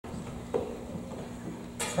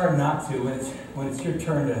hard not to when it's your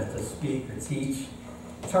turn to speak or teach.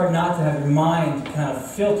 It's hard not to have your mind kind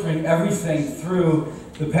of filtering everything through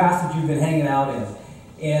the passage you've been hanging out in.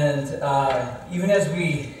 And even as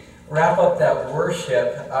we wrap up that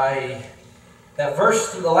worship, the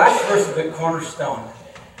last verse of the Cornerstone,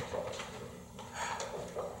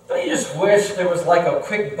 don't you just wish there was like a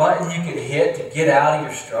quick button you could hit to get out of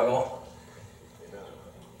your struggle?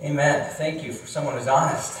 Amen. Thank you for someone who's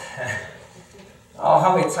honest. Oh,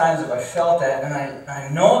 how many times have I felt that? And I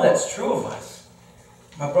know that's true of us.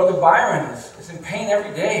 My brother Byron is in pain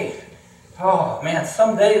every day. Oh, man,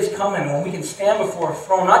 some day is coming when we can stand before a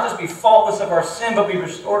throne, not just be faultless of our sin, but be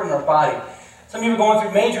restored in our body. Some of you are going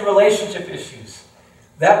through major relationship issues.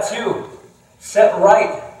 That too, set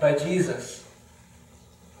right by Jesus.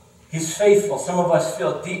 He's faithful. Some of us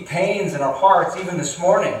feel deep pains in our hearts, even this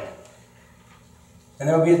morning. And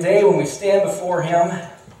there will be a day when we stand before Him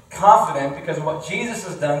confident because of what Jesus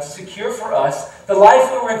has done to secure for us the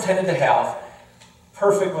life we were intended to have.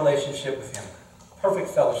 Perfect relationship with Him. Perfect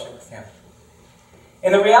fellowship with Him.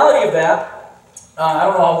 And the reality of that, I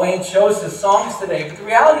don't know how Wayne chose his songs today, but the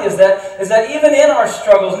reality is that even in our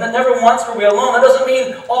struggles, and that never once were we alone, that doesn't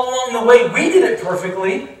mean all along the way we did it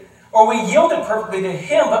perfectly, or we yielded perfectly to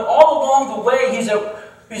Him, but all along the way He's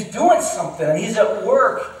doing something, and He's at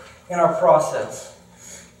work in our process.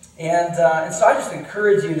 And so I just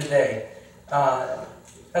encourage you today,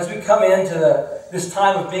 as we come into this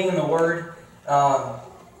time of being in the Word,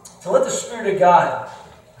 to let the Spirit of God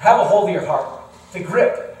have a hold of your heart, to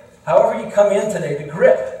grip, however you come in today, to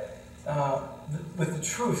grip with the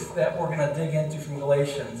truth that we're going to dig into from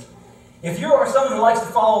Galatians. If you are someone who likes to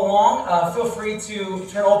follow along, feel free to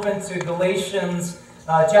turn open to Galatians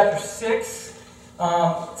chapter 6.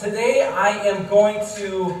 Today I am going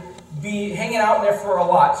to be hanging out there for a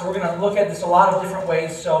lot. So we're going to look at this a lot of different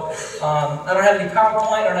ways. So I don't have any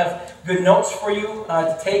PowerPoint. I don't have good notes for you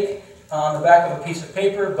to take on the back of a piece of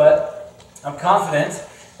paper, but I'm confident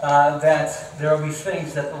that there will be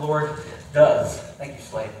things that the Lord does. Thank you,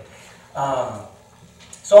 Slade.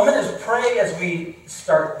 So I'm going to pray as we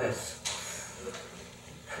start this.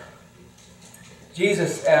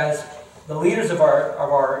 Jesus, as the leaders of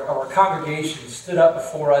our congregation stood up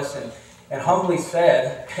before us and humbly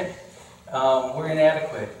said, we're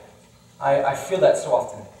inadequate. I feel that so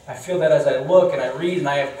often. I feel that as I look and I read and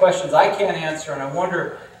I have questions I can't answer and I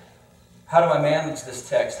wonder, how do I manage this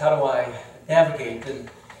text? How do I navigate?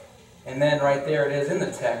 And then right there it is in the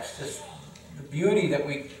text, just the beauty that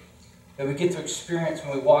we get to experience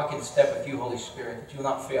when we walk in step with you, Holy Spirit, that you will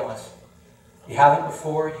not fail us. You haven't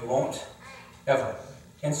before, you won't ever.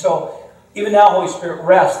 And so, even now, Holy Spirit,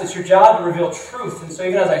 rest. It's your job to reveal truth. And so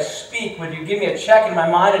even as I speak, would you give me a check in my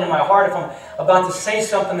mind and in my heart if I'm about to say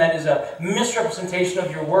something that is a misrepresentation of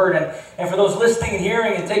your word? And for those listening and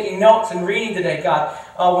hearing and taking notes and reading today, God,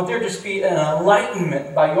 would there just be an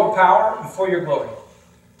enlightenment by your power and for your glory?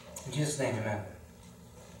 In Jesus' name, amen.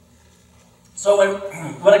 So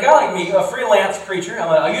when a guy like me, a freelance preacher,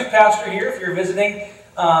 I'm a youth pastor here, if you're visiting,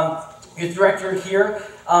 youth director here,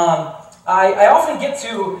 I often get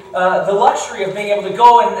to the luxury of being able to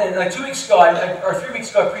go, and like 2 weeks ago, or 3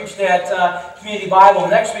 weeks ago, I preached at Community Bible.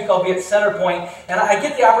 Next week, I'll be at Centerpoint, and I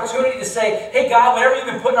get the opportunity to say, hey, God, whatever you've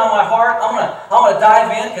been putting on my heart, I'm gonna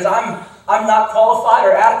dive in, because I'm not qualified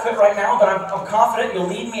or adequate right now, but I'm confident you'll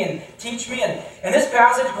lead me and teach me. And this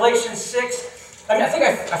passage, Galatians 6, I think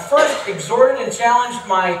I first exhorted and challenged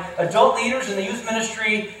my adult leaders in the youth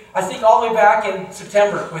ministry, I think all the way back in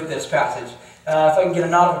September with this passage. If I can get a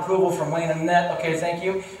nod of approval from Wayne and Annette, okay, thank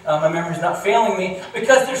you. My memory's not failing me.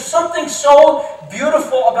 Because there's something so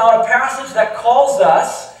beautiful about a passage that calls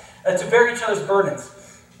us to bear each other's burdens.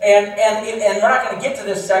 And we're not going to get to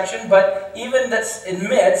this section, but even that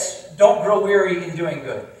admits, don't grow weary in doing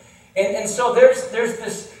good. And so there's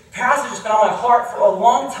this passage that's been on my heart for a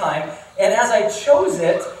long time, and as I chose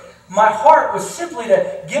it, my heart was simply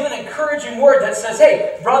to give an encouraging word that says,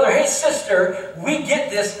 hey, brother, hey, sister, we get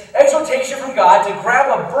this exhortation from God to grab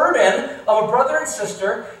a burden of a brother and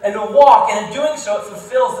sister and to walk, and in doing so, it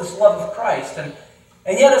fulfills this love of Christ. And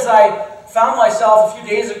yet, as I found myself a few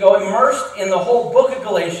days ago immersed in the whole book of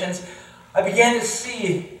Galatians, I began to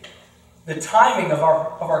see the timing of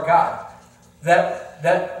our God. That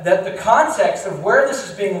the context of where this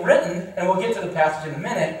is being written, and we'll get to the passage in a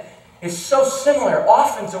minute, is so similar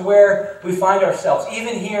often to where we find ourselves,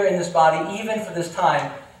 even here in this body, even for this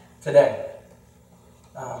time today.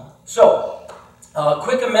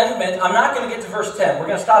 Quick amendment. I'm not going to get to verse 10. We're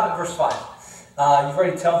going to stop at verse 5. You've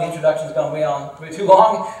already told the introduction's gone way too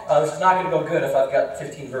long. This is not going to go good if I've got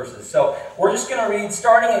 15 verses. So we're just going to read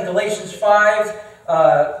starting in Galatians 5,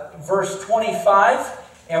 verse 25.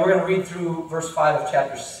 and we're going to read through verse 5 of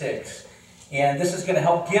chapter 6. And this is going to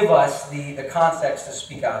help give us the context to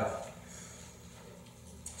speak out of.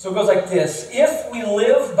 So it goes like this. If we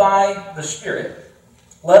live by the Spirit,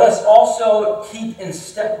 let us also keep in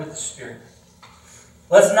step with the Spirit.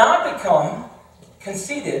 Let's not become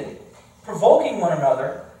conceited, provoking one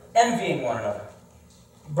another, envying one another.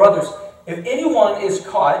 Brothers, if anyone is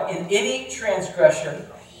caught in any transgression,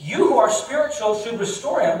 you who are spiritual should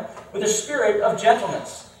restore him with a spirit of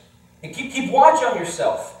gentleness. And keep watch on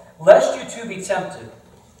yourself, lest you too be tempted.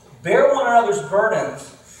 Bear one another's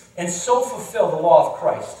burdens, and so fulfill the law of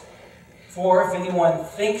Christ. For if anyone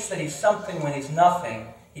thinks that he's something when he's nothing,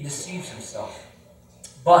 he deceives himself.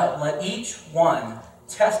 But let each one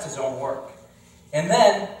test his own work. And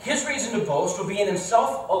then his reason to boast will be in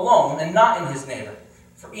himself alone and not in his neighbor.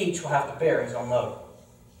 For each will have to bear his own load.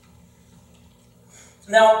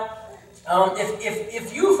 Now,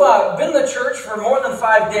 if you've been in the church for more than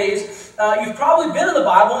 5 days, you've probably been in the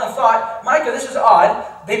Bible and thought, Micah, this is odd.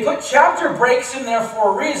 They put chapter breaks in there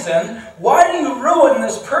for a reason. Why do you ruin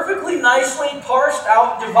this perfectly nicely parsed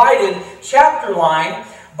out, divided chapter line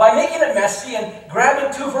by making it messy and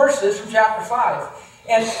grabbing 2 verses from chapter 5?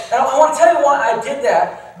 And I want to tell you why I did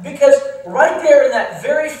that. Because right there in that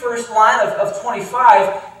very first line of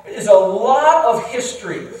 25 is a lot of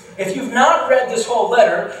history. If you've not read this whole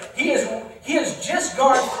letter, he has just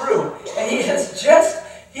gone through and he has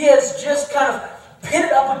just kind of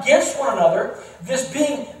pitted up against one another, this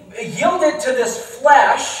being yielded to this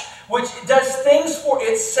flesh, which does things for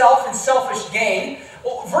itself and selfish gain,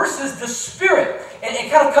 versus the Spirit, and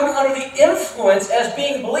kind of coming under the influence as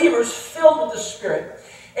being believers filled with the Spirit.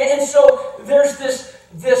 And so there's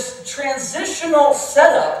this transitional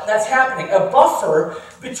setup that's happening, a buffer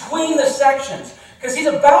between the sections. Because he's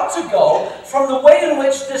about to go from the way in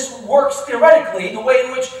which this works theoretically, the way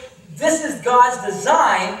in which this is God's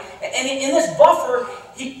design, and in this buffer,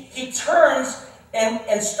 he turns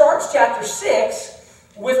and starts chapter 6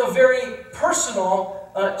 with a very personal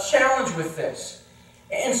challenge with this.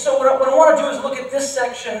 And so what I want to do is look at this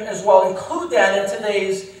section as well, include that in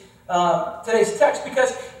today's text,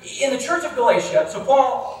 because in the church of Galatia, so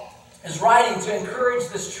Paul is writing to encourage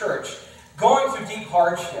this church going through deep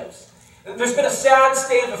hardships. There's been a sad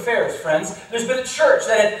state of affairs, friends. There's been a church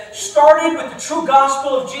that had started with the true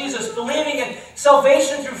gospel of Jesus, believing in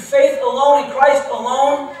salvation through faith alone in Christ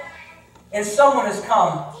alone, and someone has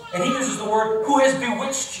come, and he uses the word, who has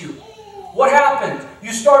bewitched you. What happened?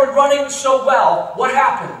 You started running so well. What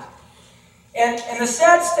happened? And the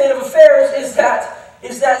sad state of affairs is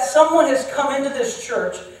that someone has come into this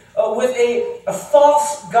church with a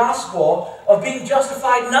false gospel of being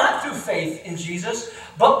justified not through faith in Jesus,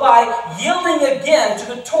 but by yielding again to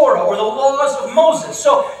the Torah or the laws of Moses.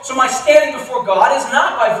 So my standing before God is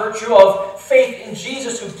not by virtue of faith in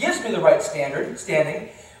Jesus who gives me the right standing.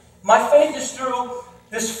 My faith is through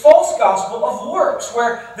this false gospel of works,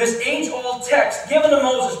 where this age-old text given to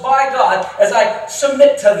Moses by God, as I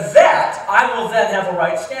submit to that, I will then have a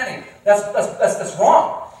right standing. That's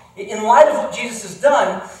wrong. In light of what Jesus has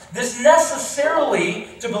done, this necessarily,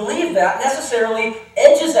 to believe that, necessarily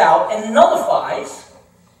edges out and nullifies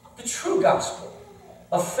the true gospel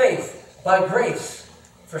of faith by grace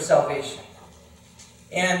for salvation.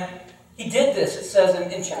 And he did this, it says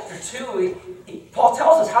in chapter 2, Paul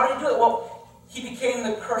tells us, how did he do it? Well, he became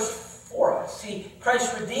the curse for us.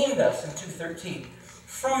 Christ redeemed us in 2:13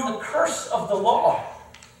 from the curse of the law.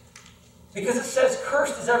 Because it says,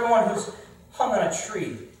 cursed is everyone who's hung on a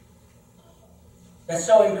tree. And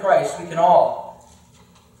so in Christ we can all,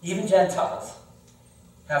 even Gentiles,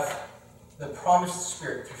 have the promised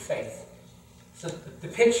Spirit through faith. So the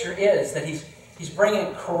picture is that he's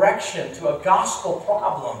bringing correction to a gospel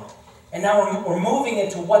problem. And now we're moving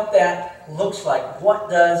into what that looks like. What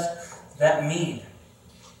does that mean?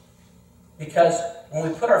 Because when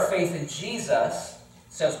we put our faith in Jesus,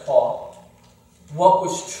 says Paul, what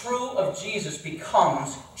was true of Jesus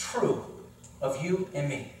becomes true of you and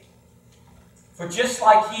me. For just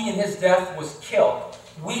like he in his death was killed,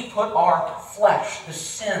 we put our flesh, the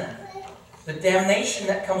sin, the damnation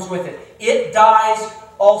that comes with it, it dies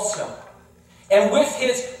also. And with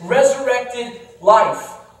his resurrected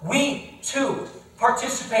life, we too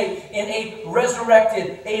participate in a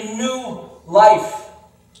resurrected, a new life.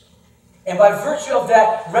 And by virtue of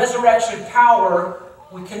that resurrection power,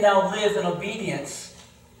 we can now live in obedience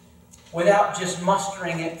without just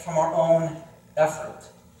mustering it from our own effort.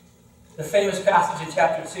 The famous passage in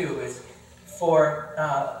chapter 2 is, for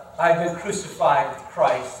I've been crucified with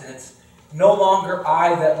Christ, and it's no longer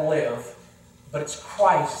I that live, but it's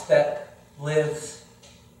Christ that lives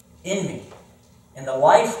in me. And the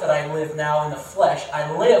life that I live now in the flesh,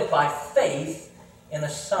 I live by faith in the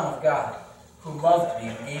Son of God, who loved me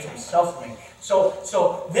and gave himself for me.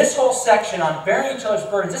 So this whole section on bearing each other's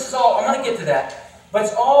burdens, this is all, I'm going to get to that, but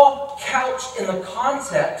it's all couched in the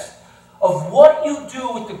context of what you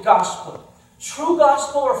do with the gospel. True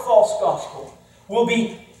gospel or false gospel will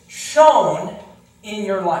be shown in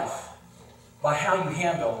your life by how you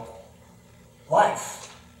handle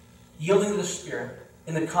life, yielding to the Spirit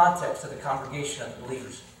in the context of the congregation of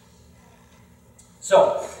believers.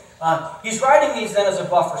 So, he's writing these then as a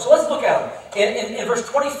buffer. So let's look at them. In verse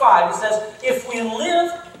 25, it says, if we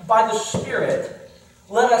live by the Spirit,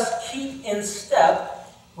 let us keep in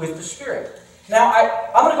step with the Spirit. Now,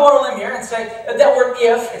 I'm going to go on a limb here and say that word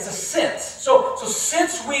if, it's a since. So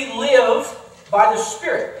since we live by the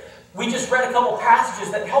Spirit, we just read a couple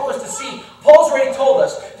passages that help us to see. Paul's already told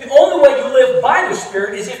us, the only way you live by the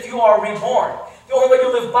Spirit is if you are reborn. The only way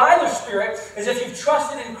you live by the Spirit is if you've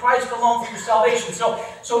trusted in Christ alone for your salvation. So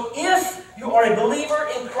if you are a believer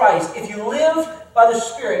in Christ, if you live by the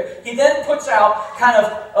Spirit, he then puts out kind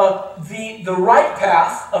of the right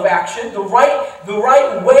path of action, the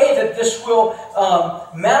right way that this will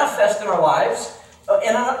manifest in our lives,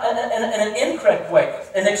 in an incorrect way,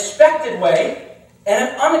 an expected way, and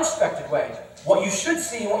an unexpected way. What you should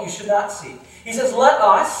see and what you should not see. He says, let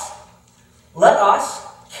us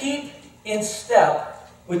keep in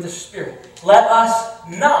step with the Spirit. Let us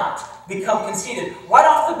not become conceited. Right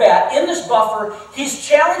off the bat, in this buffer, he's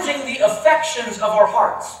challenging the affections of our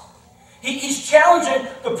hearts. He's challenging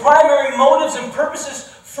the primary motives and purposes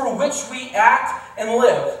for which we act and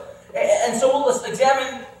live. And so let's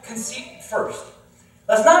examine conceit first.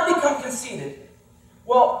 Let's not become conceited.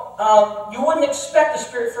 Well, you wouldn't expect a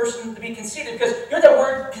spirit person to be conceited, because you know that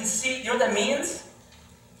word conceit, you know what that means?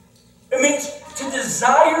 It means to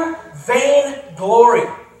desire vain glory.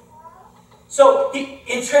 So,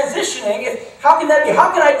 in transitioning, how can that be?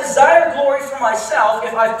 How can I desire glory for myself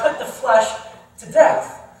if I've put the flesh to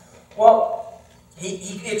death? Well,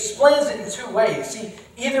 he explains it in two ways. He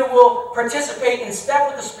either will participate in step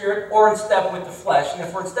with the Spirit or in step with the flesh. And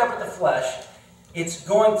if we're in step with the flesh, it's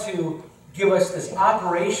going to give us this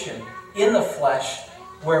operation in the flesh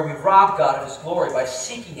where we rob God of his glory by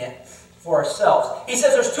seeking it for ourselves. He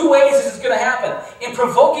says there's two ways this is going to happen. In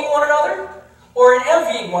provoking one another or in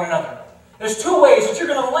envying one another. There's two ways that you're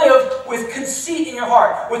going to live with conceit in your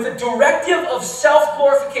heart, with a directive of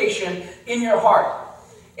self-glorification in your heart.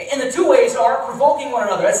 And the two ways are provoking one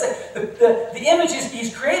another. That's the image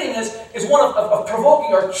he's creating is one of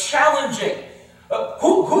provoking or challenging.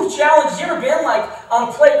 Who challenges? You ever been like on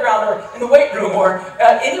a playground or in the weight room or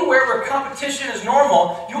anywhere where competition is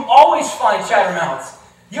normal? You always find chattermouths.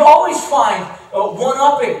 You always find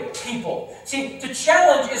one-upping people. See, to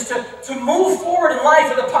challenge is to move forward in life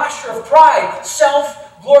with a posture of pride,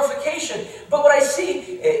 self-glorification. But what I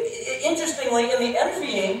see, interestingly, in the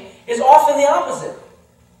envying is often the opposite.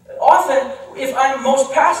 Often, if I'm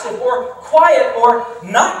most passive or quiet or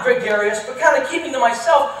not gregarious, but kind of keeping to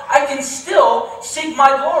myself, I can still seek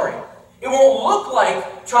my glory. It won't look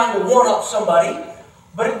like trying to one-up somebody,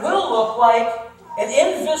 but it will look like an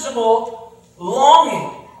invisible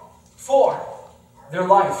longing for their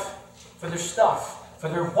life, for their stuff, for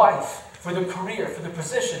their wife, for their career, for their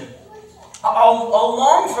position. I'll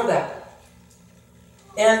long for that.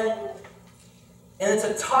 And it's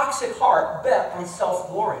a toxic heart bent on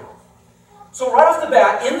self-glory. So right off the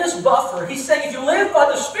bat, in this buffer, he's saying, if you live by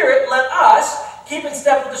the Spirit, let us keep in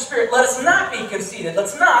step with the Spirit. Let us not be conceited.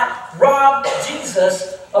 Let's not rob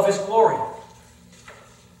Jesus of his glory.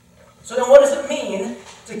 So then what does it mean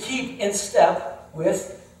to keep in step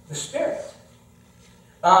with the Spirit?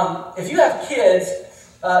 If you have kids,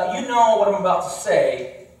 you know what I'm about to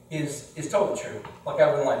say is totally true. Like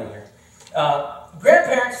I wouldn't lie to you here.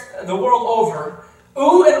 Grandparents the world over,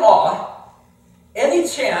 ooh and ah, any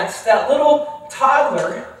chance that little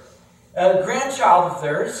toddler, grandchild of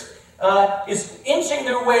theirs, is inching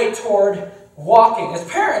their way toward walking. As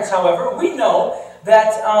parents, however, we know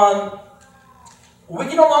that we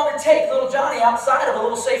can no longer take little Johnny outside of a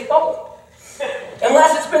little safe bubble.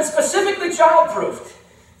 Unless it's been specifically child-proofed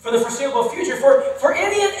for the foreseeable future. For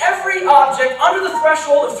any and every object under the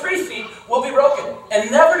threshold of 3 feet will be broken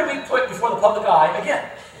and never to be put before the public eye again.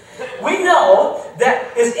 We know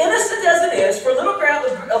that as innocent as it is for little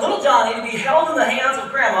Johnny to be held in the hands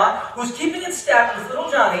of Grandma, who's keeping in step with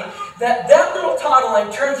little Johnny, that little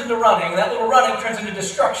toddling turns into running, and that little running turns into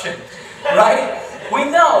destruction. Right? We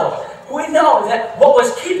know that what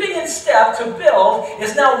was keeping in step to build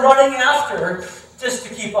is now running after just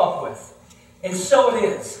to keep up with. And so it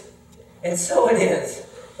is. And so it is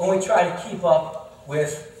when we try to keep up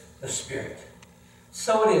with the Spirit.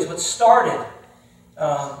 so it is. What started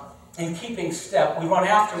in keeping step, we run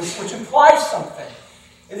after, which implies something.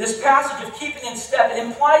 In this passage of keeping in step, it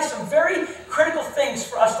implies some very critical things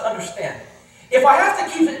for us to understand. If I have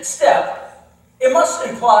to keep in step, it must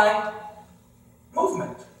imply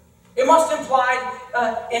movement. It must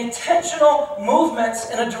imply intentional movements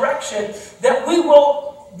in a direction that we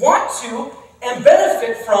will want to and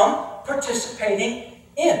benefit from participating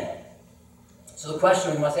in. So the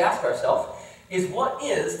question we must ask ourselves is, what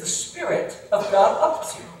is the Spirit of God up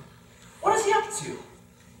to? What is He up to?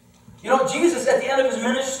 You know, Jesus at the end of His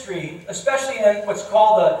ministry, especially in what's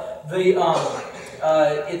called my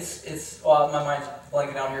mind's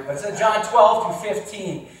blanking out here, but it's in John 12 through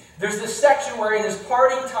 15. There's this section where in His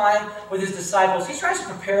parting time with His disciples, He tries to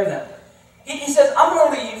prepare them. He says, I'm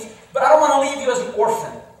going to leave, but I don't want to leave you as an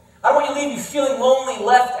orphan. I don't want you to leave you feeling lonely,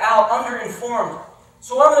 left out, underinformed.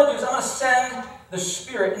 So what I'm going to do is I'm going to send the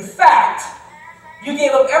Spirit. In fact, you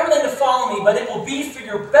gave up everything to follow me, but it will be for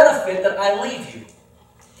your benefit that I leave you.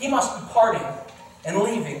 He must be parting and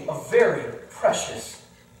leaving a very precious,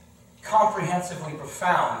 comprehensively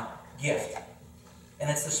profound gift. And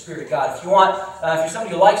it's the Spirit of God. If you want, if you're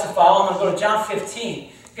somebody who likes to follow, I'm going to go to John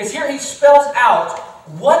 15. Because here he spells out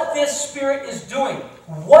what this Spirit is doing.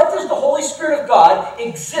 What does the Holy Spirit of God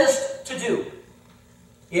exist to do?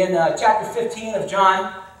 In chapter 15 of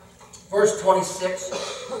John, verse 26,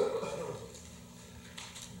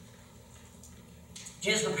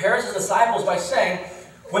 Jesus prepares His disciples by saying,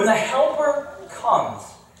 when the Helper comes,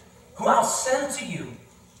 whom I'll send to you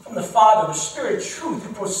from the Father, the Spirit of truth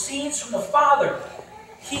who proceeds from the Father,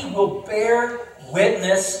 He will bear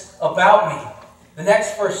witness about me. The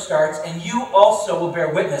next verse starts, and you also will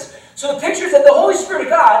bear witness. So the picture is that the Holy Spirit of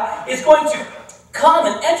God is going to come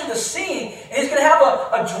and enter the scene, and He's going to have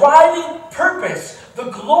a driving purpose, the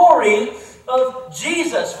glory of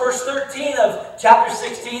Jesus. Verse 13 of chapter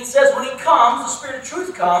 16 says, when He comes, the Spirit of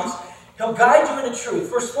truth comes, He'll guide you into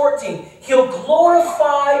truth. Verse 14, He'll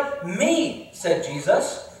glorify me, said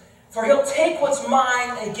Jesus, for He'll take what's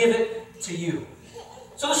mine and give it to you.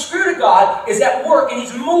 So the Spirit of God is at work, and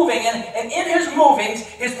He's moving, and in His movings,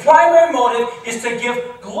 His primary motive is to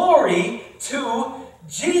give glory to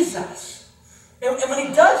Jesus. And when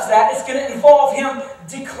He does that, it's going to involve Him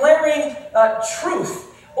declaring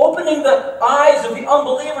truth, opening the eyes of the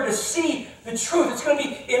unbeliever to see the truth. It's going to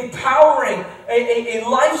be empowering a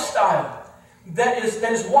lifestyle that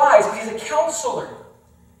is wise. He's a counselor.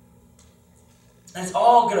 And it's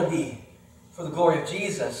all going to be for the glory of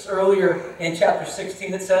Jesus. Earlier in chapter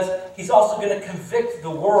 16 it says He's also going to convict the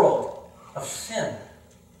world of sin.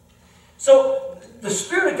 So the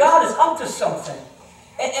Spirit of God is up to something.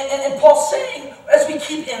 And Paul's saying, as we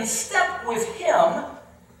keep in step with Him,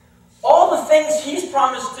 all the things He's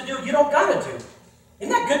promised to do, you don't got to do. Isn't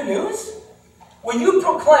that good news? When you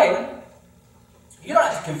proclaim, you don't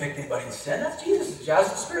have to convict anybody of sin. That's Jesus' job.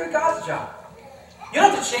 That's the Spirit of God's job. You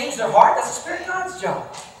don't have to change their heart. That's the Spirit of God's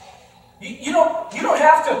job. You don't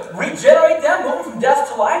have to regenerate them, move them from death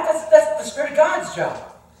to life. That's the Spirit of God's job.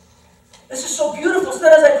 This is so beautiful. So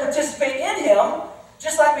then as I participate in Him,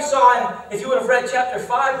 just like we saw in, if you would have read chapter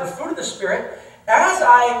 5, the fruit of the Spirit, as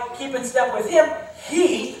I keep in step with Him,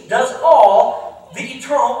 He does all the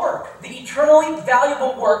eternal work, the eternally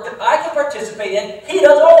valuable work that I can participate in. He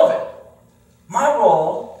does all of it. My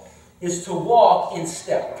role is to walk in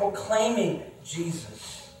step, proclaiming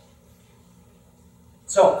Jesus.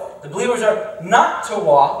 So, the believers are not to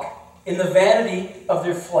walk in the vanity of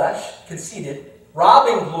their flesh, conceited,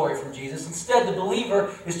 robbing glory from Jesus. Instead, the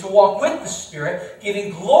believer is to walk with the Spirit,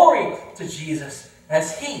 giving glory to Jesus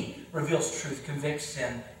as He reveals truth, convicts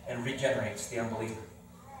sin, and regenerates the unbeliever.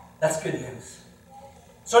 That's good news.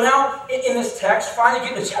 So now, in this text, finally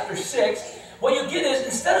get to chapter 6, what you get is,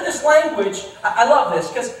 instead of this language, I love this,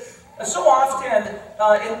 because so often,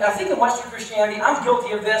 I think in Western Christianity, I'm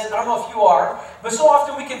guilty of this, I don't know if you are, but so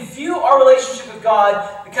often we can view our relationship with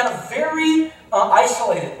God kind of very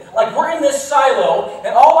isolated. Like we're in this silo,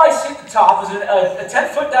 and all I see at the top is a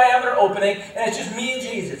 10-foot diameter opening, and it's just me and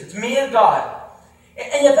Jesus. It's me and God.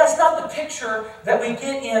 And yet that's not the picture that we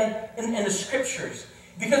get in the Scriptures.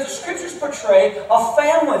 Because the Scriptures portray a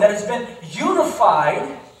family that has been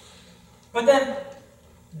unified, but then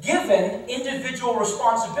given individual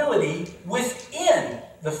responsibility within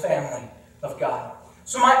the family of God.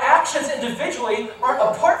 So my actions individually aren't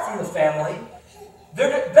apart from the family.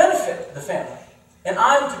 They're to benefit the family. And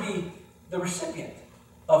I'm to be the recipient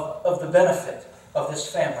of the benefit of this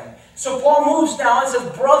family. So Paul moves now and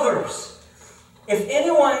says, brothers, if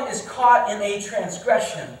anyone is caught in a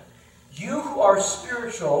transgression, you who are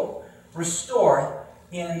spiritual, restore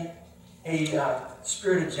in a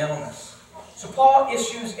spirit of gentleness. So Paul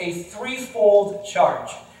issues a threefold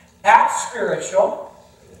charge. Act spiritual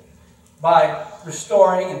by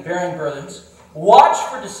restoring and bearing burdens. Watch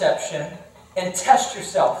for deception and test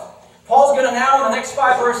yourself. Paul's going to now, in the next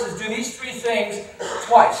 5 verses, do these 3 things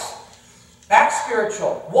twice. Act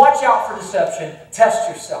spiritual. Watch out for deception. Test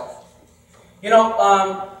yourself. You know,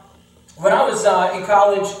 when I was in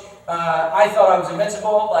college, I thought I was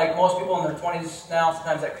invincible, like most people in their 20s now.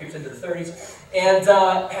 Sometimes that creeps into the 30s. And,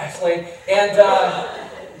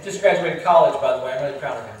 just graduated college, by the way. I'm really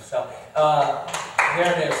proud of him. So, there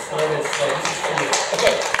it is. There it is. So this is for you.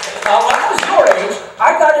 Okay. When I was your age,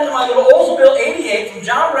 I got into my little Oldsmobile 88 from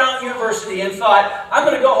John Brown University and thought, I'm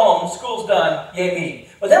going to go home. School's done. Yay me.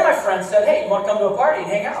 But then my friend said, hey, you want to come to a party and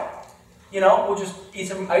hang out? You know, we'll just eat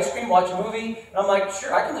some ice cream, watch a movie. And I'm like,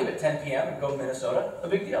 sure, I can leave at 10 p.m. and go to Minnesota. No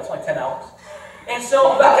big deal. It's like 10 hours. And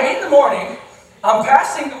so about 8 in the morning, I'm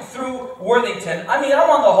passing through Worthington. I mean, I'm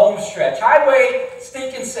on the home stretch. Highway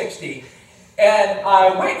stinking 60. And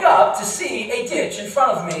I wake up to see a ditch in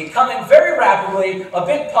front of me coming very rapidly, a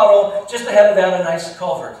big puddle, just ahead of that a nice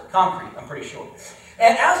culvert. Concrete, I'm pretty sure.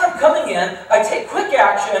 And as I'm coming in, I take quick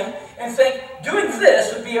action and think, doing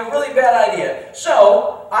this would be a really bad idea.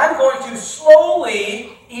 So I'm going to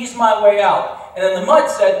slowly ease my way out. And then the mud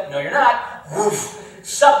said, no, you're not. Woof.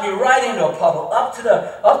 Sucked me right into a puddle, up to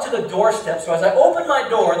the doorstep. So as I open my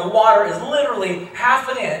door, the water is literally half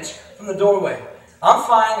an inch from the doorway. I'm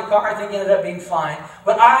fine. The car, I think, ended up being fine.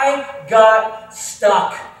 But I got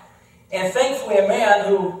stuck. And thankfully, a man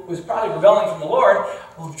who was probably rebelling from the Lord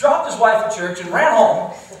dropped his wife at church and ran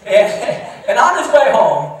home. And on his way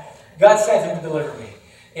home, God sent him to deliver me.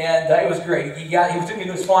 And it was great. He took me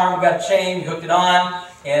to his farm, we got a chain, we hooked it on,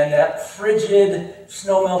 and that frigid,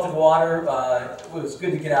 snow-melted water, it was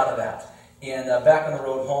good to get out of that. And back on the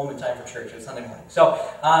road home in time for church on Sunday morning. So,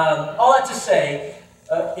 all that to say,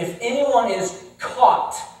 if anyone is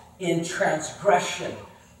caught in transgression,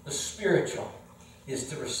 the spiritual is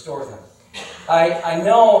to restore them. I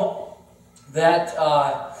know that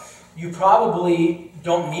you probably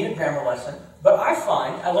don't need a grammar lesson, but I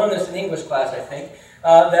find, I learned this in English class, I think,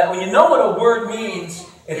 that when you know what a word means,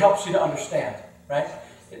 it helps you to understand, right?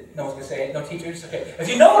 No one's going to say it, no teachers? Okay. If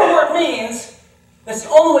you know what a word means, that's the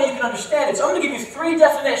only way you can understand it. So I'm going to give you 3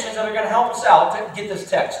 definitions that are going to help us out to get this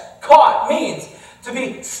text. Caught means to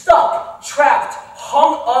be stuck, trapped,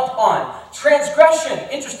 hung up on. Transgression,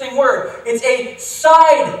 interesting word. It's a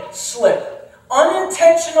side slip,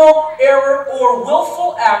 unintentional error or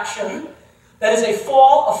willful action that is a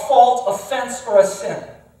fall, a fault, offense, or a sin.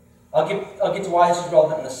 I'll get to why this is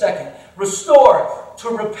relevant in a second. Restore, to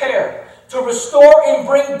repair. To restore and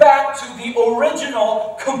bring back to the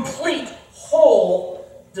original, complete, whole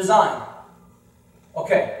design.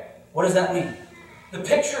 Okay, what does that mean? The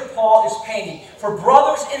picture Paul is painting for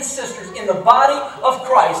brothers and sisters in the body of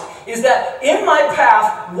Christ is that in my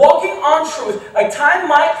path, walking on truth, a time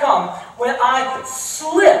might come when I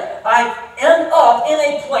slip. I end up in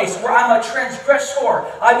a place where I'm a transgressor.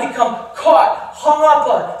 I become caught, hung up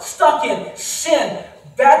on, stuck in sin,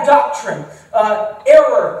 bad doctrine,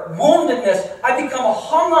 error, woundedness. I become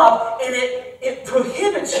hung up, and it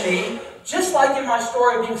prohibits me, just like in my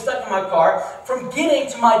story of being stuck in my car, from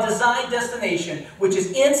getting to my designed destination, which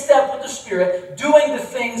is in step with the Spirit, doing the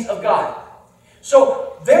things of God.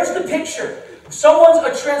 So there's the picture. Someone's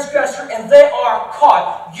a transgressor and they are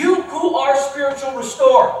caught. You who are spiritual,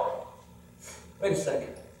 restore. Wait a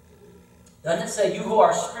second. Doesn't it say you who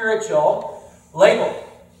are spiritual, label,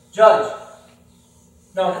 judge?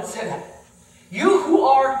 No, it doesn't say that. You who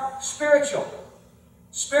are spiritual,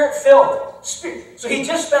 Spirit-filled. So he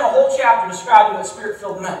just spent a whole chapter describing what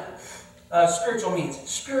Spirit-filled meant. Spiritual means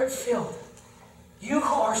Spirit-filled. You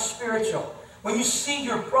who are spiritual. When you see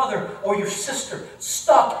your brother or your sister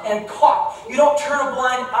stuck and caught, you don't turn a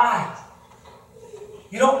blind eye.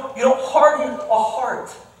 You don't harden a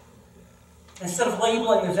heart. Instead of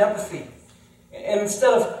labeling, there's empathy. And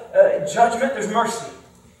instead of judgment, there's mercy.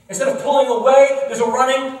 Instead of pulling away, there's a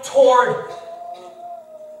running toward.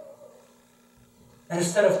 And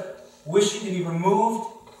instead of wishing to be removed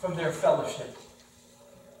from their fellowship,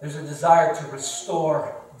 there's a desire to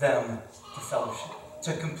restore them to fellowship,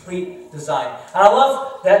 to complete design. And I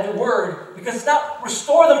love that word because it's not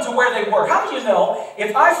restore them to where they were. How do you know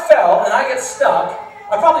if I fell and I get stuck,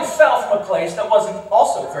 I probably fell from a place that wasn't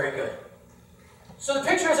also very good. So the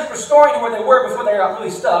picture isn't restoring to where they were before they got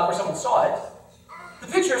really stuck or someone saw it. The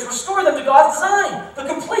picture is restore them to God's design, the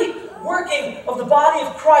complete working of the body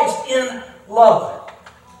of Christ in love.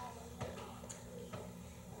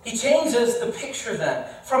 He changes the picture then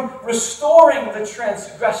from restoring the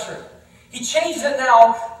transgressor. He changes it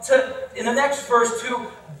now to, in the next verse, to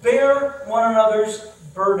bear one another's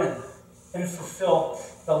burden and fulfill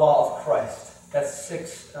the law of Christ. That's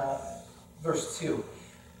 6, verse 2.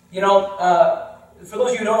 You know, for those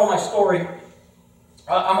of you who don't know my story,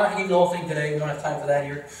 I'm not going to give you the whole thing today. We don't have time for that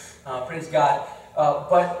here. Praise God.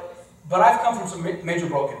 But I've come from some major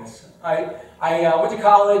brokenness. I went to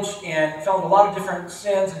college and fell into a lot of different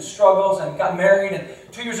sins and struggles and got married. And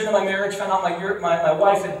 2 years into my marriage, found out my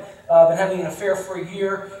wife had been having an affair for a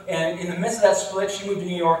year. And in the midst of that split, she moved to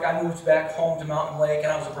New York. I moved back home to Mountain Lake,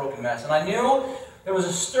 and I was a broken mess. And I knew there was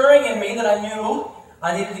a stirring in me that I knew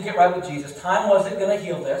I needed to get right with Jesus. Time wasn't going to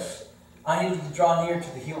heal this. I needed to draw near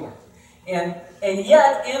to the healer. And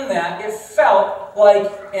yet, in that, it felt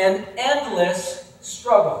like an endless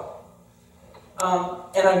struggle.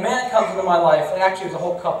 And a man comes into my life, and actually it was a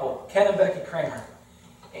whole couple, Ken and Becky Kramer.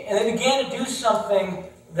 And they began to do something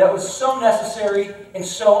that was so necessary and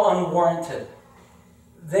so unwarranted.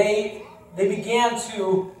 They began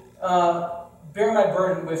to bear my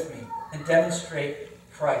burden with me and demonstrate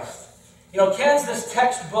Christ. You know, Ken's this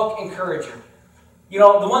textbook encourager. You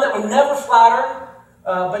know, the one that would never flatter,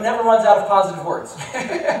 but never runs out of positive words.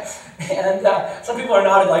 And some people are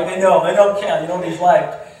nodding like they know Ken, you know what he's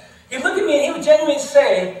like. He'd look at me and he would genuinely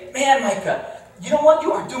say, man, Micah, you know what?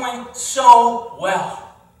 You are doing so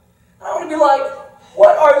well. And I want to be like,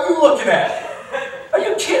 what are you looking at? Are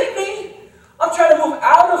you kidding me? I'm trying to move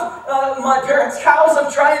out of my parents' house. I'm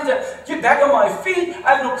trying to get back on my feet.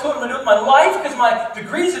 I have no clue what I'm going to do with my life because my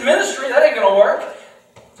degree's in ministry. That ain't going to work.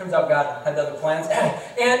 Turns out God had other plans.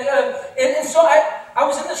 And so I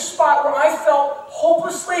was in this spot where I felt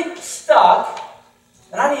hopelessly stuck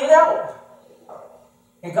and I needed help.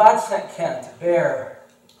 And God sent Ken to bear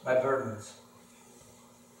my burdens.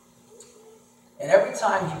 And every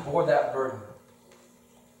time he bore that burden,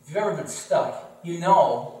 if you've ever been stuck, you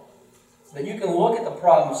know that you can look at the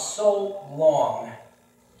problem so long,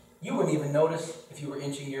 you wouldn't even notice if you were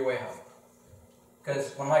inching your way out.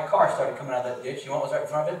 Because when my car started coming out of that ditch, you know what was right in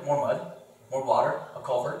front of it? More mud, more water, a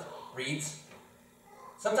culvert, reeds.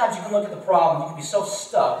 Sometimes you can look at the problem, you can be so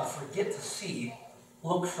stuck and forget to see,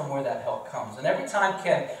 look from where that help comes. And every time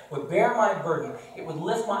Ken would bear my burden, it would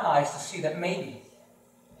lift my eyes to see that maybe,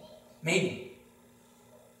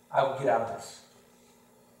 I would get out of this.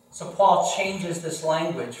 So Paul changes this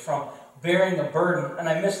language from bearing a burden, and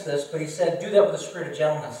I missed this, but he said, do that with a spirit of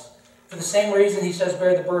gentleness. For the same reason he says,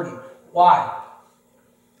 bear the burden. Why?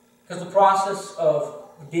 Because the process of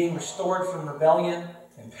being restored from rebellion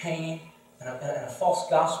and pain and a false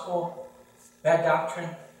gospel, bad doctrine,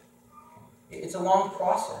 it's a long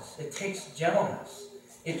process. It takes gentleness.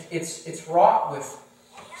 It's wrought with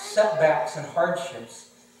setbacks and hardships.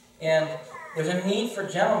 And there's a need for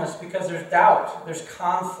gentleness because there's doubt, there's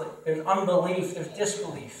conflict, there's unbelief, there's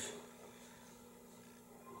disbelief.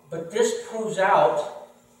 But this proves out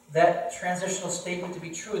that transitional statement to be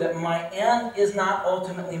true, that my end is not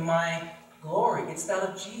ultimately my glory. It's that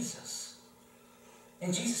of Jesus.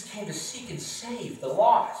 And Jesus came to seek and save the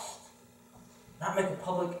lost, not make a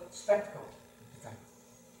public spectacle.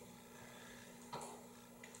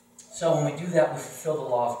 So when we do that, we fulfill the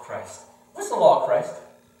law of Christ. What's the law of Christ?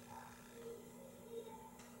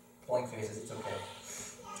 Blank faces, it's okay.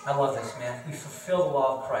 I love this, man. We fulfill the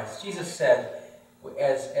law of Christ. Jesus said,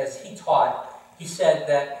 as he taught, he said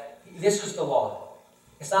that this is the law.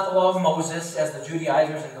 It's not the law of Moses, as the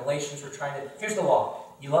Judaizers and Galatians were trying to. Here's the law.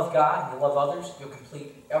 You love God and you love others, you'll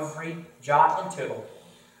complete every jot and tittle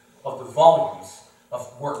of the volumes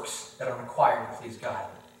of works that are required to please God.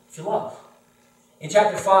 If you love. In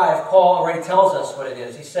chapter 5, Paul already tells us what it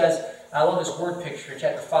is. He says, I love this word picture. In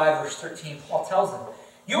chapter 5, verse 13, Paul tells them,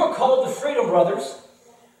 you are called to freedom, brothers.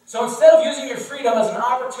 So instead of using your freedom as an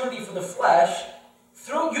opportunity for the flesh,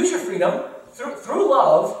 use your freedom through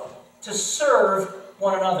love to serve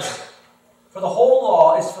one another. For the whole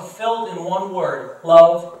law is fulfilled in one word,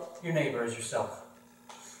 love your neighbor as yourself.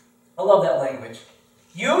 I love that language.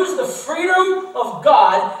 Use the freedom of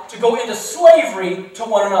God to go into slavery to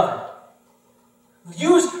one another.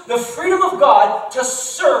 Use the freedom of God to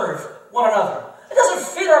serve one another. It doesn't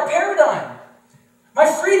fit our paradigm. My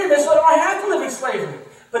freedom is so that I have to live in slavery,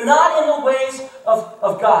 but not in the ways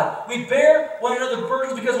of God. We bear one another's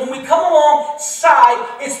burdens because when we come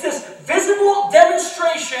alongside, it's this visible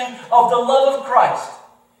demonstration of the love of Christ.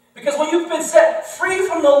 Because when you've been set free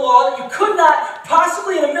from the law that you could not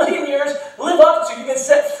possibly in a million years live up to, you've been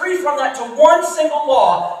set free from that to one single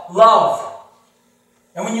law, love.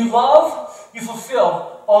 And when you love, you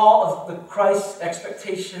fulfill all of the Christ's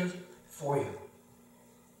expectations for you.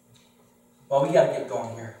 Well, we got to get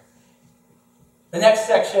going here. The next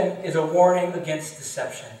section is a warning against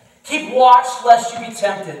deception. Keep watch lest you be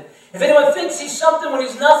tempted. If anyone thinks he's something when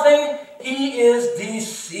he's nothing, he is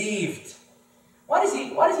deceived. Why does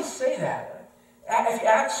he say that? If you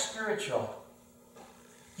act spiritual.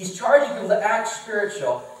 He's charging people to act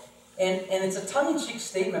spiritual. And it's a tongue-in-cheek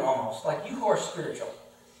statement almost, like you who are spiritual.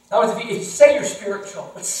 In other words, if you say you're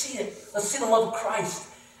spiritual, let's see it. Let's see the love of Christ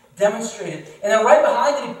demonstrated. And then right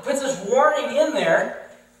behind it, he puts this warning in there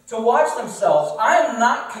to watch themselves. I am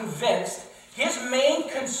not convinced. His main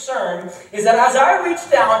concern is that as I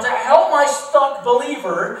reach down to help my stuck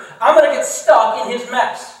believer, I'm going to get stuck in his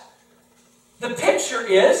mess. The picture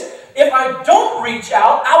is, if I don't reach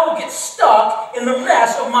out, I will get stuck in the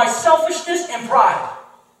mess of my selfishness and pride.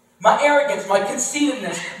 My arrogance, my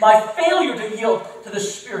conceitedness, my failure to yield to the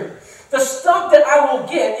Spirit. The stuff that I will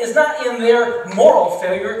get is not in their moral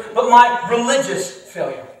failure, but my religious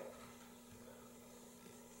failure.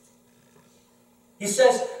 He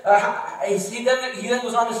says, he then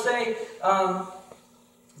goes on to say,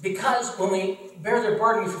 because when we bear their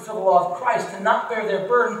burden, we fulfill the law of Christ. To not bear their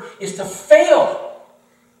burden is to fail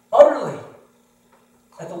utterly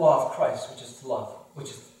at the law of Christ, which is to love,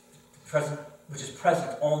 which is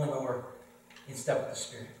present only when we're in step with the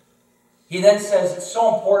Spirit. He then says it's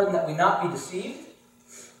so important that we not be deceived.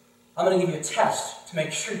 I'm going to give you a test to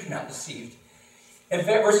make sure you're not deceived. In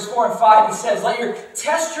verses 4 and 5, he says,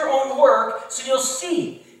 test your own work so you'll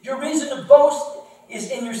see your reason to boast is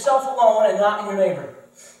in yourself alone and not in your neighbor.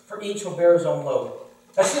 For each will bear his own load.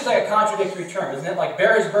 That seems like a contradictory term, isn't it? Like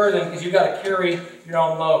bear his burden because you've got to carry your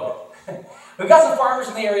own load. We've got some farmers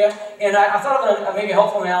in the area, and I thought of maybe a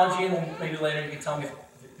helpful analogy, and then maybe later you can tell me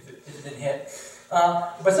if it didn't hit.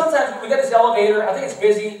 But sometimes we got this elevator. I think it's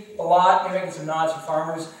busy a lot. Maybe making some nods from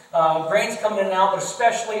farmers. Grain's coming in and out, but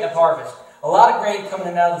especially at harvest. A lot of grain coming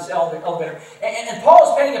in and out of this elevator. And Paul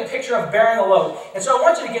is painting a picture of bearing a load. And so I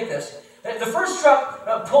want you to get this. The first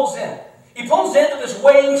truck pulls in. He pulls into this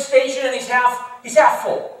weighing station, and he's half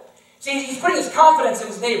full. See, he's putting his confidence in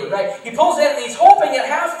his neighbor, right? He pulls in, and he's hoping at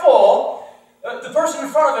half full, the person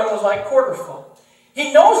in front of him was like quarter full.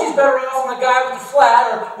 He knows he's better off than the guy with the flat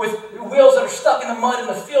or with wheels that are stuck in the mud in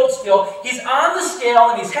the field still. He's on the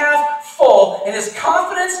scale and he's half full. And his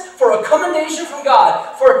confidence for a commendation from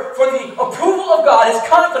God, for the approval of God, his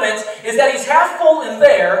confidence is that he's half full in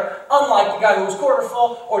there, unlike the guy who was quarter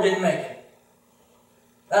full or didn't make it.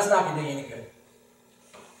 That's not going to do you any good.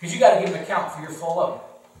 Because you got to give an account for your full load.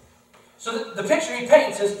 So the picture he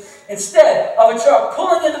paints is, instead of a truck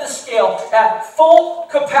pulling into the scale at full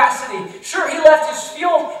capacity, sure, he left his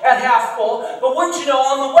field at half full, but wouldn't you know,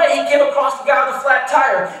 on the way, he came across the guy with a flat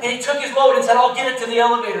tire, and he took his load and said, I'll get it to the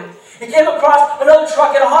elevator. He came across another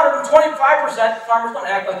truck at 125%. Farmers, don't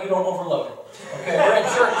act like you don't overload it. Okay, we're in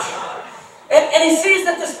church. And he sees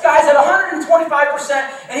that this guy's at 125%,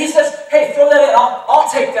 and he says, hey, throw that in,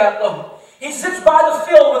 I'll take that load. He zips by the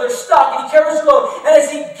field where they're stuck, and he carries the load. And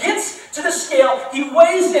as he gets to the scale, he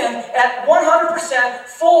weighs in at 100%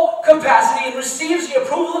 full capacity and receives the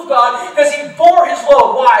approval of God because he bore his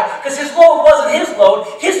load. Why? Because his load wasn't his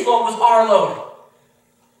load was our load.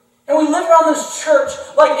 And we live around this church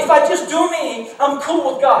like, if I just do me, I'm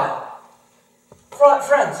cool with God.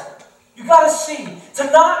 Friends, you got to see,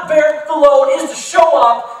 to not bear the load is to show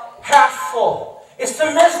up half full. It's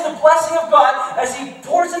to miss the blessing of God as He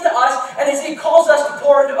pours into us and as He calls us to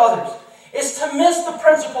pour into others. It's to miss the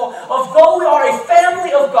principle of, though we are a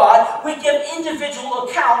family of God, we give individual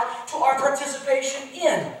account to our participation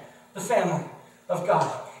in the family of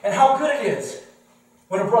God. And how good it is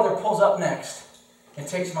when a brother pulls up next and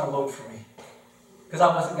takes my load for me, because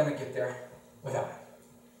I wasn't going to get there without it.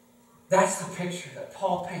 That's the picture that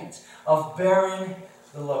Paul paints of bearing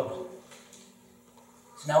the load.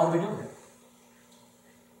 So now what do we do with it?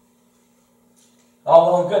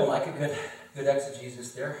 Oh, well and good, Mike. Good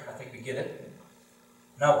exegesis there. I think we get it.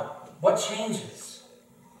 Now, what changes?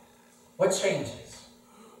 What changes?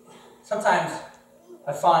 Sometimes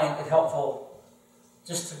I find it helpful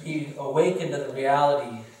just to be awakened to the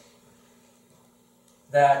reality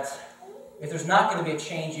that if there's not going to be a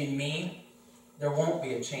change in me, there won't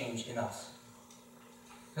be a change in us.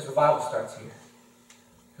 Because revival starts here.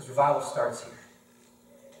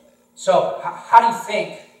 So, how do you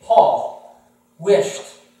think Paul wished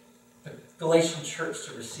the Galatian church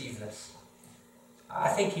to receive this? I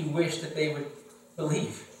think he wished that they would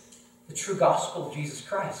believe the true gospel of Jesus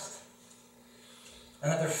Christ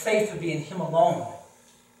and that their faith would be in Him alone.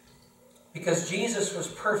 Because Jesus was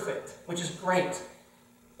perfect, which is great.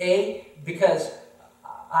 A, because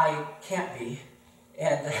I can't be,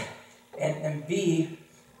 and B,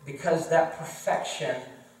 because that perfection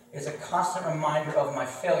is a constant reminder of my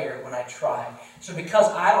failure when I try. So because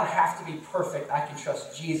I don't have to be perfect, I can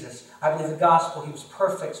trust Jesus. I believe the gospel, he was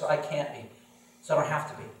perfect, so I can't be. So I don't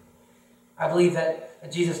have to be. I believe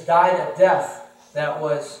that Jesus died a death that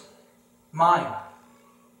was mine.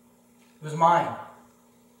 It was mine.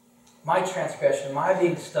 My transgression, my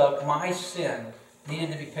being stuck, my sin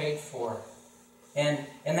needed to be paid for. And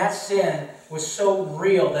that sin was so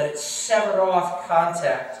real that it severed off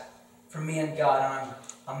contact from me and God. And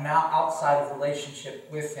I'm now outside of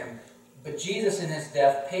relationship with him. But Jesus in his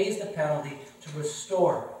death pays the penalty to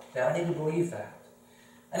restore that. I need to believe that.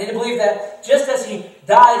 I need to believe that just as he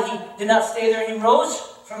died, he did not stay there. He rose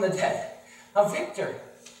from the dead. A victor.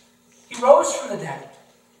 He rose from the dead.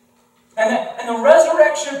 And the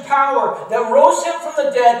resurrection power that rose him from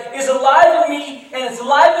the dead is alive in me and it's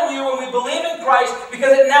alive in you when we believe in Christ,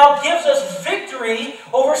 because it now gives us victory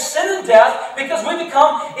over sin and death, because we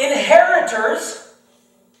become inheritors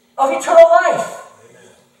of eternal life.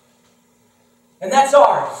 Amen. And that's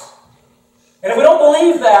ours. And if we don't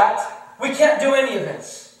believe that, we can't do any of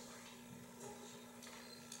this.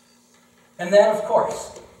 And then, of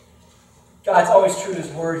course, God's always true to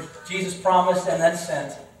his word. Jesus promised and then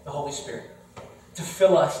sent the Holy Spirit to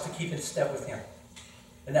fill us, to keep in step with him.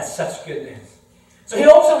 And that's such good news. So he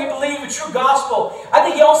hopes that we believe the true gospel. I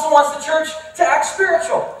think he also wants the church to act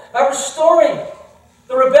spiritual by restoring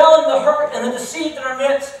the rebellion, the hurt, and the deceit in our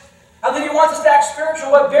midst. I think he wants us to act spiritual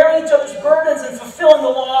by bearing each other's burdens and fulfilling the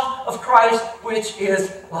law of Christ, which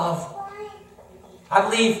is love. I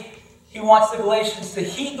believe he wants the Galatians to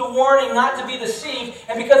heed the warning not to be deceived,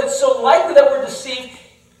 and because it's so likely that we're deceived,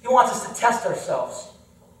 he wants us to test ourselves.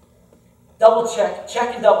 Double check,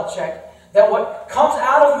 check and double check, that what comes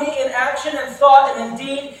out of me in action and thought and in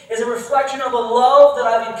deed is a reflection of the love that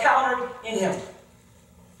I've encountered in him.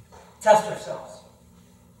 Test ourselves.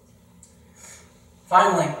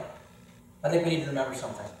 Finally, I think we need to remember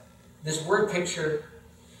something. This word picture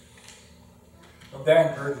of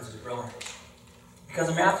bearing burdens is brilliant. Because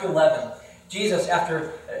in Matthew 11, Jesus,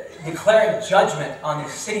 after declaring judgment on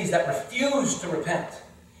these cities that refuse to repent,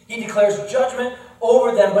 he declares judgment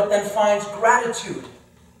over them, but then finds gratitude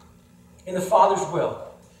in the Father's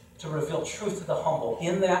will to reveal truth to the humble.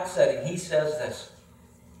 In that setting, he says this,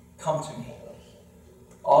 "Come to me,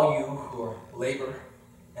 all you who are labor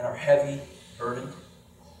and are heavy burdened,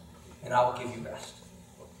 and I will give you rest.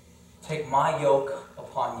 Take my yoke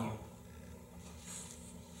upon you,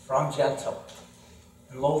 for I'm gentle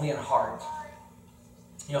and lowly in heart.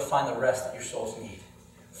 You'll find the rest that your souls need.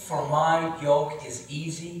 For my yoke is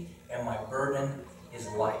easy and my burden is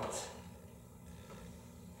light."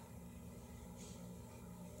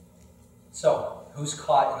 So, who's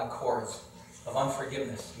caught in the cords of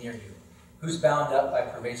unforgiveness near you? Who's bound up by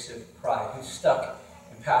pervasive pride? Who's stuck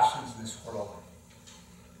in passions in this world?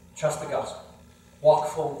 Trust the gospel. Walk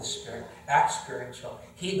full of the Spirit. Act spiritual.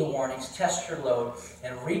 Heed the warnings. Test your load.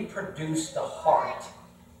 And reproduce the heart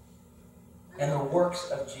and the works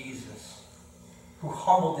of Jesus, who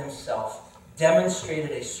humbled himself,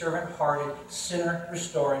 demonstrated a servant-hearted,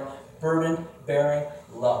 sinner-restoring, burden-bearing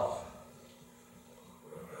love,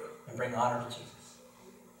 and bring honor to Jesus.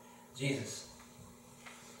 Jesus,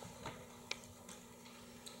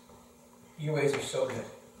 your ways are so good.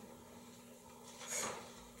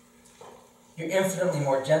 You're infinitely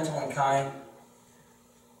more gentle and kind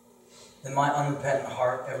than my unrepentant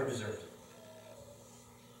heart ever deserved.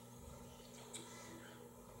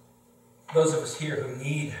 Those of us here who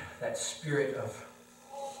need that spirit of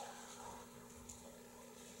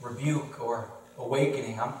rebuke or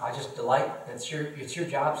awakening, I just delight. It's your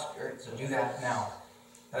job, Spirit, so do that now.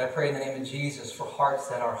 And I pray in the name of Jesus for hearts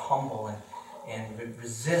that are humble and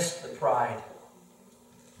resist the pride.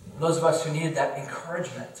 Those of us who needed that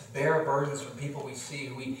encouragement to bear burdens from people we see,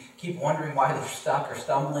 who we keep wondering why they're stuck or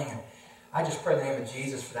stumbling. And I just pray in the name of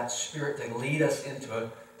Jesus for that Spirit to lead us into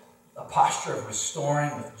a posture of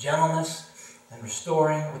restoring with gentleness and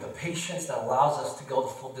restoring with a patience that allows us to go the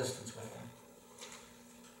full distance with him.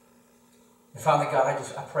 And finally, God,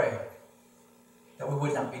 I pray that we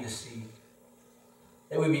would not be deceived.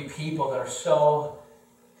 That we be people that are so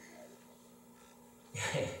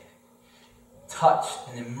touched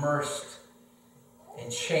and immersed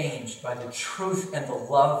and changed by the truth and the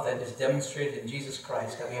love that is demonstrated in Jesus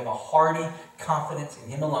Christ, that we have a hearty confidence in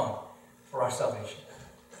him alone for our salvation.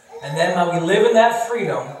 And then may we live in that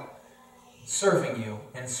freedom, serving you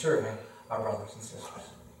and serving our brothers and sisters.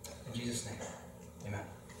 In Jesus' name, amen.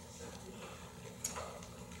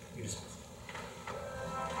 You just